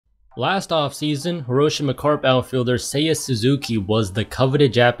Last offseason, Hiroshima Carp outfielder Seiya Suzuki was the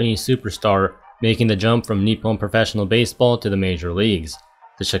coveted Japanese superstar, making the jump from Nippon professional baseball to the major leagues.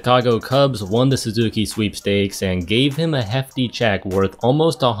 The Chicago Cubs won the Suzuki sweepstakes and gave him a hefty check worth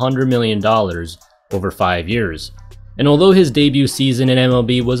almost $100 million over 5 years. And although his debut season in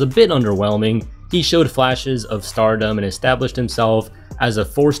MLB was a bit underwhelming, he showed flashes of stardom and established himself as a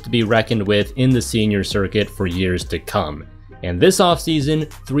force to be reckoned with in the senior circuit for years to come. And this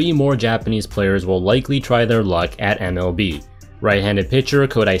offseason, 3 more Japanese players will likely try their luck at MLB. Right-handed pitcher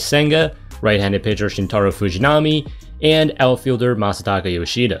Kodai Senga, right-handed pitcher Shintaro Fujinami, and outfielder Masataka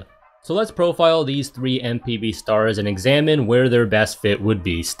Yoshida. So let's profile these 3 MPB stars and examine where their best fit would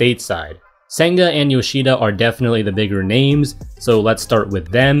be stateside. Senga and Yoshida are definitely the bigger names, so let's start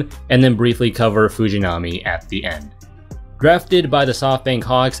with them and then briefly cover Fujinami at the end. Drafted by the SoftBank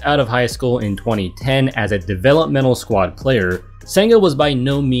Hawks out of high school in 2010 as a developmental squad player, Senga was by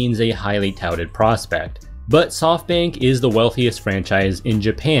no means a highly touted prospect. But SoftBank is the wealthiest franchise in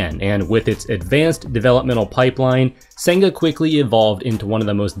Japan, and with its advanced developmental pipeline, Senga quickly evolved into one of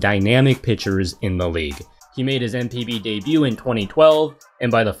the most dynamic pitchers in the league. He made his MPB debut in 2012, and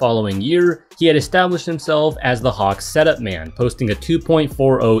by the following year, he had established himself as the Hawks setup man, posting a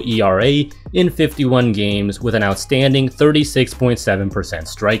 2.40 ERA in 51 games with an outstanding 36.7%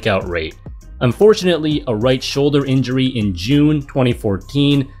 strikeout rate. Unfortunately, a right shoulder injury in June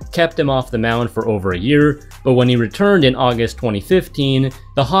 2014 kept him off the mound for over a year, but when he returned in August 2015,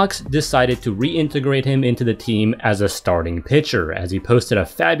 the Hawks decided to reintegrate him into the team as a starting pitcher, as he posted a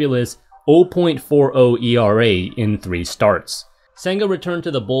fabulous 0.40 ERA in 3 starts. Senga returned to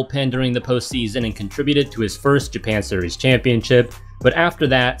the bullpen during the postseason and contributed to his first Japan Series championship, but after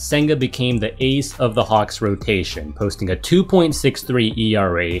that, Senga became the ace of the Hawks rotation, posting a 2.63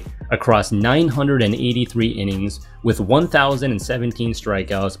 ERA across 983 innings with 1,017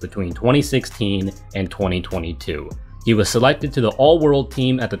 strikeouts between 2016 and 2022. He was selected to the All-World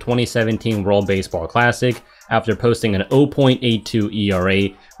team at the 2017 World Baseball Classic after posting an 0.82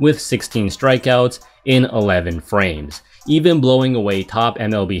 ERA with 16 strikeouts in 11 frames, even blowing away top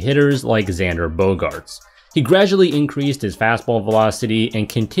MLB hitters like Xander Bogaerts. He gradually increased his fastball velocity and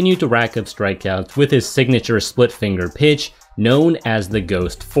continued to rack up strikeouts with his signature split-finger pitch known as the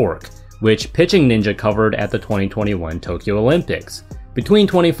Ghost Fork, which Pitching Ninja covered at the 2021 Tokyo Olympics. Between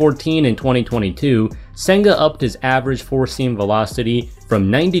 2014 and 2022, Senga upped his average four-seam velocity from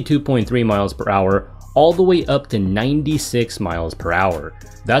 92.3 miles per hour all the way up to 96 miles per hour.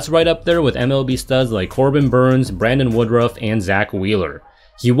 That's right up there with MLB studs like Corbin Burns, Brandon Woodruff, and Zach Wheeler.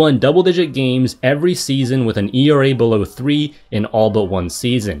 He won double-digit games every season with an ERA below 3 in all but one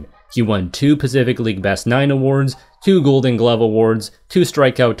season. He won 2 Pacific League Best 9 awards, 2 Golden Glove awards, 2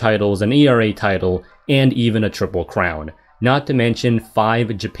 strikeout titles, an ERA title, and even a Triple Crown. Not to mention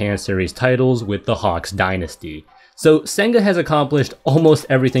 5 Japan Series titles with the Hawks dynasty. So Senga has accomplished almost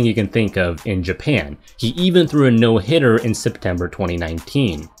everything you can think of in Japan. He even threw a no-hitter in September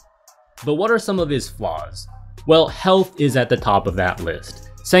 2019. But what are some of his flaws? Well, health is at the top of that list.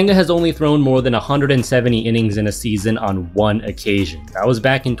 Senga has only thrown more than 170 innings in a season on 1 occasion. That was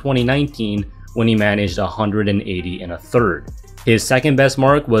back in 2019 when he managed 180 1/3. His second best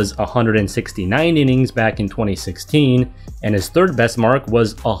mark was 169 innings back in 2016, and his third best mark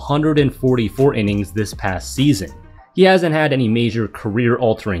was 144 innings this past season. He hasn't had any major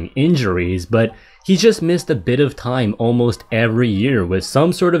career-altering injuries, but he's just missed a bit of time almost every year with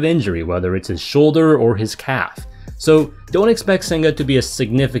some sort of injury, whether it's his shoulder or his calf. So don't expect Senga to be a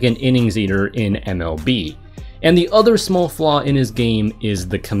significant innings eater in MLB. And the other small flaw in his game is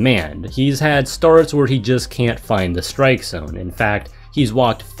the command. He's had starts where he just can't find the strike zone. In fact, he's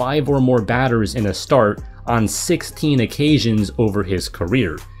walked 5 or more batters in a start on 16 occasions over his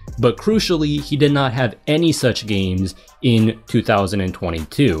career. But crucially, he did not have any such games in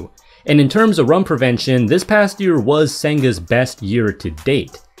 2022. And in terms of run prevention, this past year was Senga's best year to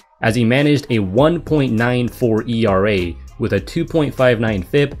date, as he managed a 1.94 ERA with a 2.59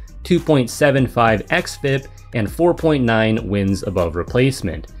 FIP, 2.75 xFIP, and 4.9 wins above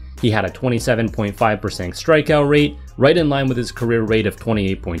replacement. He had a 27.5% strikeout rate, right in line with his career rate of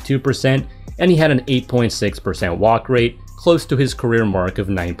 28.2%, and he had an 8.6% walk rate, close to his career mark of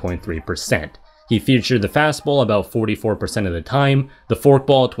 9.3%. He featured the fastball about 44% of the time, the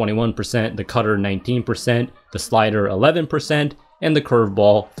forkball 21%, the cutter 19%, the slider 11%, and the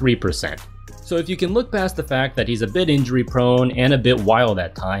curveball 3%. So if you can look past the fact that he's a bit injury prone and a bit wild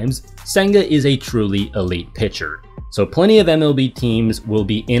at times, Senga is a truly elite pitcher. So plenty of MLB teams will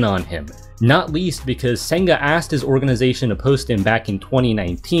be in on him, not least because Senga asked his organization to post him back in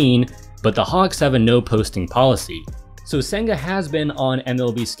 2019, but the Hawks have a no posting policy. So Senga has been on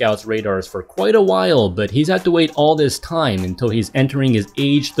MLB scouts' radars for quite a while, but he's had to wait all this time until he's entering his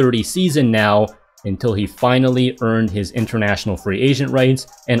age 30 season now, until he finally earned his international free agent rights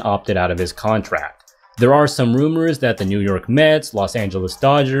and opted out of his contract. There are some rumors that the New York Mets, Los Angeles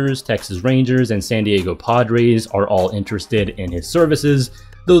Dodgers, Texas Rangers, and San Diego Padres are all interested in his services,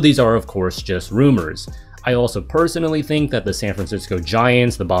 though these are of course just rumors. I also personally think that the San Francisco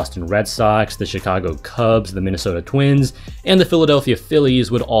Giants, the Boston Red Sox, the Chicago Cubs, the Minnesota Twins, and the Philadelphia Phillies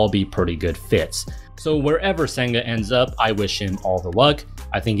would all be pretty good fits. So wherever Senga ends up, I wish him all the luck.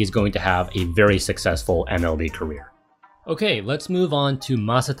 I think he's going to have a very successful MLB career. Okay, let's move on to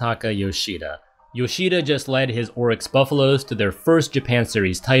Masataka Yoshida. Yoshida just led his Oryx Buffaloes to their first Japan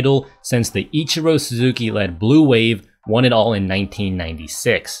Series title since the Ichiro Suzuki-led Blue Wave won it all in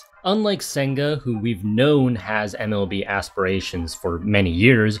 1996. Unlike Senga, who we've known has MLB aspirations for many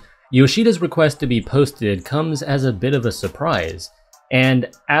years, Yoshida's request to be posted comes as a bit of a surprise.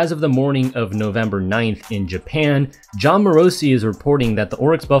 And as of the morning of November 9th in Japan, John Morosi is reporting that the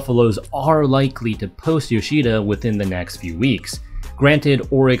Oryx Buffaloes are likely to post Yoshida within the next few weeks. Granted,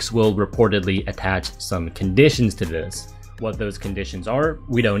 Oryx will reportedly attach some conditions to this. What those conditions are,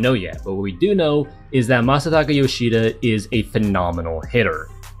 we don't know yet, but what we do know is that Masataka Yoshida is a phenomenal hitter.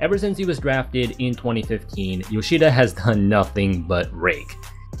 Ever since he was drafted in 2015, Yoshida has done nothing but rake.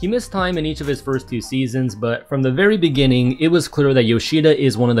 He missed time in each of his first 2 seasons, but from the very beginning, it was clear that Yoshida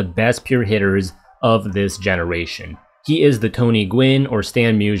is one of the best pure hitters of this generation. He is the Tony Gwynn or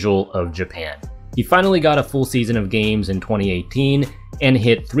Stan Musial of Japan. He finally got a full season of games in 2018 and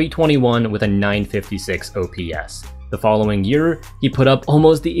hit .321 with a .956 OPS. The following year, he put up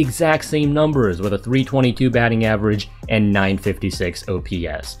almost the exact same numbers with a .322 batting average and .956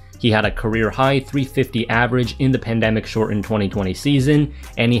 OPS. He had a career-high .350 average in the pandemic-shortened 2020 season,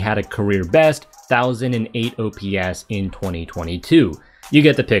 and he had a career-best 1,008 OPS in 2022. You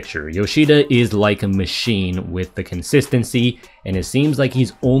get the picture. Yoshida is like a machine with the consistency, and it seems like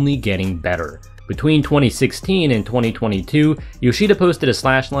he's only getting better. Between 2016 and 2022, Yoshida posted a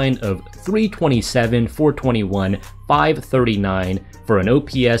slash line of .327, .421, .539 for an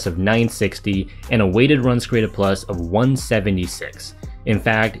OPS of .960 and a weighted runs created plus of .176. In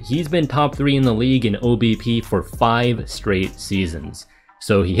fact, he's been top 3 in the league in OBP for 5 straight seasons.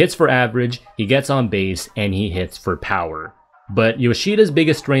 So he hits for average, he gets on base, and he hits for power. But Yoshida's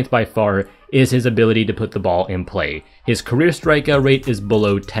biggest strength by far is his ability to put the ball in play. His career strikeout rate is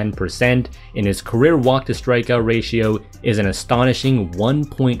below 10%, and his career walk to strikeout ratio is an astonishing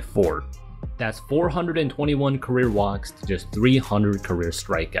 1.4. That's 421 career walks to just 300 career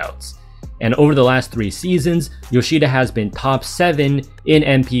strikeouts. And over the last 3 seasons, Yoshida has been top 7 in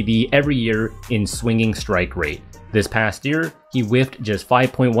MPB every year in swinging strike rate. This past year, he whiffed just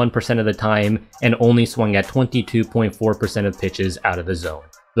 5.1% of the time and only swung at 22.4% of pitches out of the zone.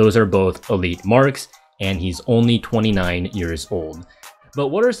 Those are both elite marks, and he's only 29 years old. But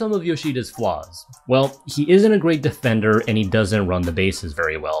what are some of Yoshida's flaws? Well, he isn't a great defender and he doesn't run the bases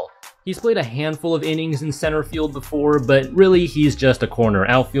very well. He's played a handful of innings in center field before, but really he's just a corner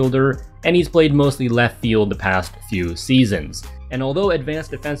outfielder, and he's played mostly left field the past few seasons. And although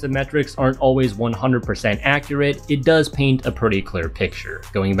advanced defensive metrics aren't always 100% accurate, it does paint a pretty clear picture.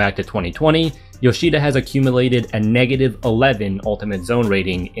 Going back to 2020, Yoshida has accumulated a -11 ultimate zone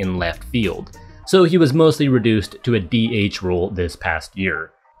rating in left field. So he was mostly reduced to a DH role this past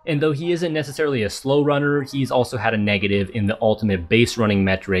year. And though he isn't necessarily a slow runner, he's also had a negative in the ultimate base running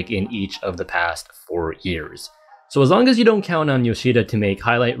metric in each of the past 4 years. So as long as you don't count on Yoshida to make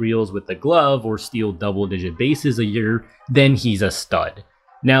highlight reels with the glove or steal double-digit bases a year, then he's a stud.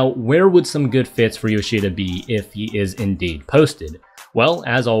 Now, where would some good fits for Yoshida be if he is indeed posted? Well,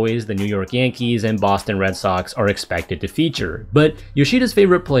 as always, the New York Yankees and Boston Red Sox are expected to feature, but Yoshida's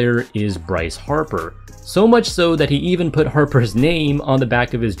favorite player is Bryce Harper. So much so that he even put Harper's name on the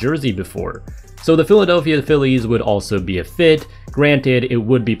back of his jersey before. So the Philadelphia Phillies would also be a fit. Granted, it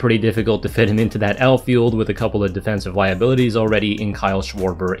would be pretty difficult to fit him into that outfield with a couple of defensive liabilities already in Kyle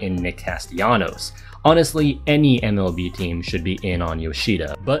Schwarber and Nick Castellanos. Honestly, any MLB team should be in on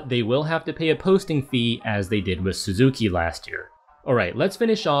Yoshida, but they will have to pay a posting fee as they did with Suzuki last year. Alright, let's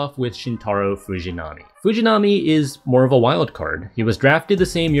finish off with Shintaro Fujinami. Fujinami is more of a wild card. He was drafted the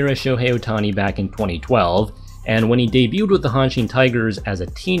same year as Shohei Ohtani back in 2012, and when he debuted with the Hanshin Tigers as a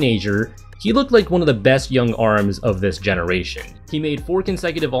teenager, he looked like one of the best young arms of this generation. He made 4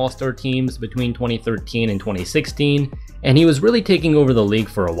 consecutive All-Star teams between 2013 and 2016, and he was really taking over the league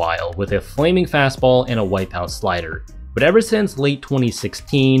for a while with a flaming fastball and a wipeout slider. But ever since late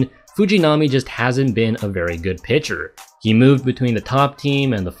 2016, Fujinami just hasn't been a very good pitcher. He moved between the top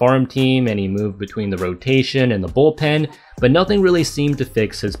team and the farm team, and he moved between the rotation and the bullpen, but nothing really seemed to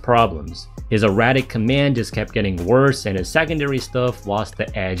fix his problems. His erratic command just kept getting worse, and his secondary stuff lost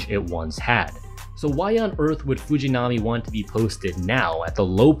the edge it once had. So why on earth would Fujinami want to be posted now, at the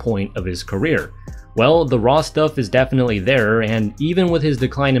low point of his career? Well, the raw stuff is definitely there, and even with his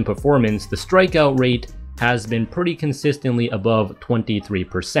decline in performance, the strikeout rate has been pretty consistently above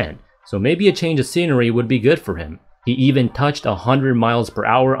 23%, so maybe a change of scenery would be good for him. He even touched 100 miles per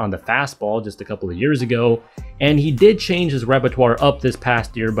hour on the fastball just a couple of years ago, and he did change his repertoire up this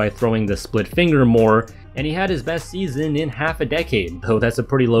past year by throwing the split finger more, and he had his best season in half a decade, though that's a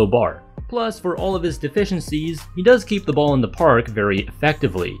pretty low bar. Plus, for all of his deficiencies, he does keep the ball in the park very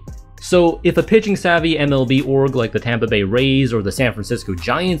effectively. So if a pitching savvy MLB org like the Tampa Bay Rays or the San Francisco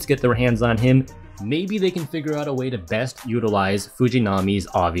Giants get their hands on him, maybe they can figure out a way to best utilize Fujinami's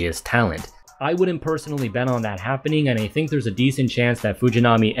obvious talent. I wouldn't personally bet on that happening, and I think there's a decent chance that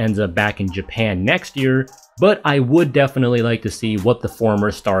Fujinami ends up back in Japan next year, but I would definitely like to see what the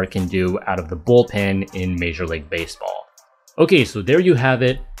former star can do out of the bullpen in Major League Baseball. Okay, so there you have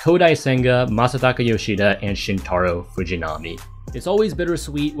it, Kodai Senga, Masataka Yoshida, and Shintaro Fujinami. It's always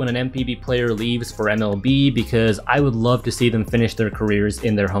bittersweet when an MPB player leaves for MLB because I would love to see them finish their careers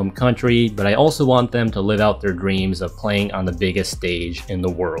in their home country, but I also want them to live out their dreams of playing on the biggest stage in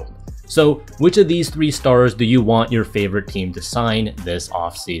the world. So, which of these 3 stars do you want your favorite team to sign this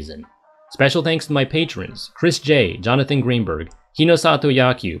offseason? Special thanks to my patrons, Chris J, Jonathan Greenberg, Hinosato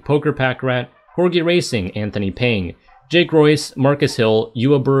Yakyu, Poker Pack Rat, Corgi Racing, Anthony Peng, Jake Royce, Marcus Hill,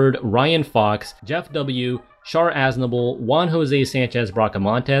 Yua Bird, Ryan Fox, Jeff W, Shar Aznable, Juan Jose Sanchez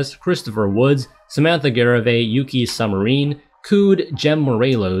Bracamontes, Christopher Woods, Samantha Garavay, Yuki Submarine, Kood, Jem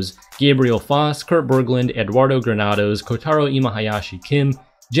Morelos, Gabriel Foss, Kurt Berglund, Eduardo Granados, Kotaro Imahayashi Kim,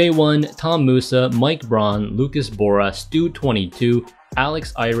 J1, Tom Musa, Mike Braun, Lucas Bora, Stu22,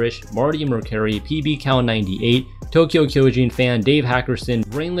 Alex Irish, Marty Mercari, PB Cal 98, Tokyo Kyojin fan Dave Hackerson,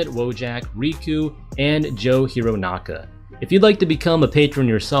 Brainlet Wojak, Riku, and Joe Hironaka. If you'd like to become a patron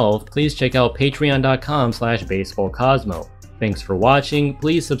yourself, please check out patreon.com/baseballcosmo. Thanks for watching,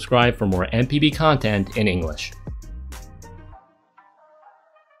 please subscribe for more MPB content in English.